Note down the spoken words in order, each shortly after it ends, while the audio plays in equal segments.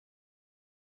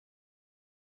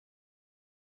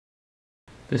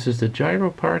This is the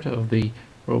gyro part of the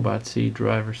ROBOTC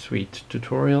Driver Suite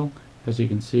tutorial. As you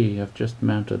can see, I've just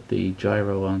mounted the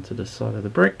gyro onto the side of the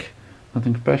brick.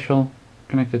 Nothing special.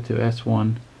 Connected to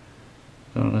S1.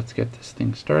 So let's get this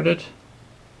thing started.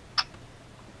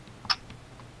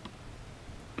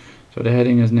 So the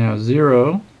heading is now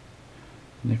 0.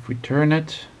 And if we turn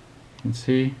it, you can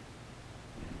see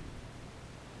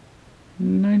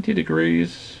 90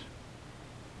 degrees.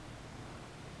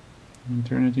 And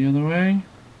turn it the other way.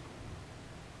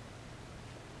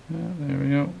 There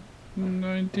we go,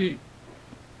 90.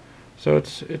 So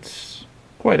it's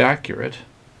quite accurate,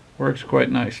 works quite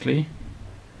nicely.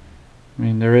 I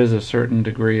mean, there is a certain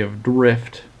degree of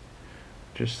drift,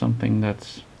 which is something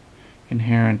that's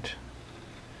inherent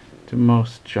to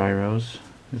most gyros.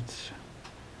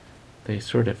 They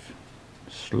sort of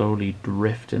slowly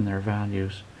drift in their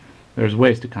values. There's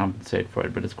ways to compensate for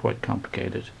it, but it's quite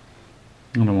complicated,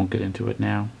 and I won't get into it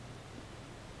now.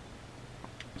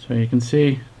 So you can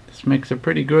see this makes a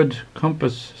pretty good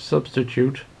compass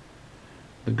substitute.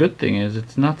 The good thing is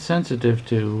it's not sensitive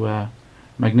to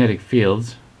magnetic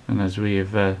fields, and as we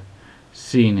have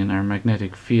seen in our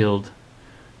magnetic field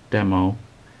demo,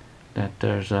 that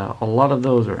there's a lot of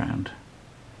those around.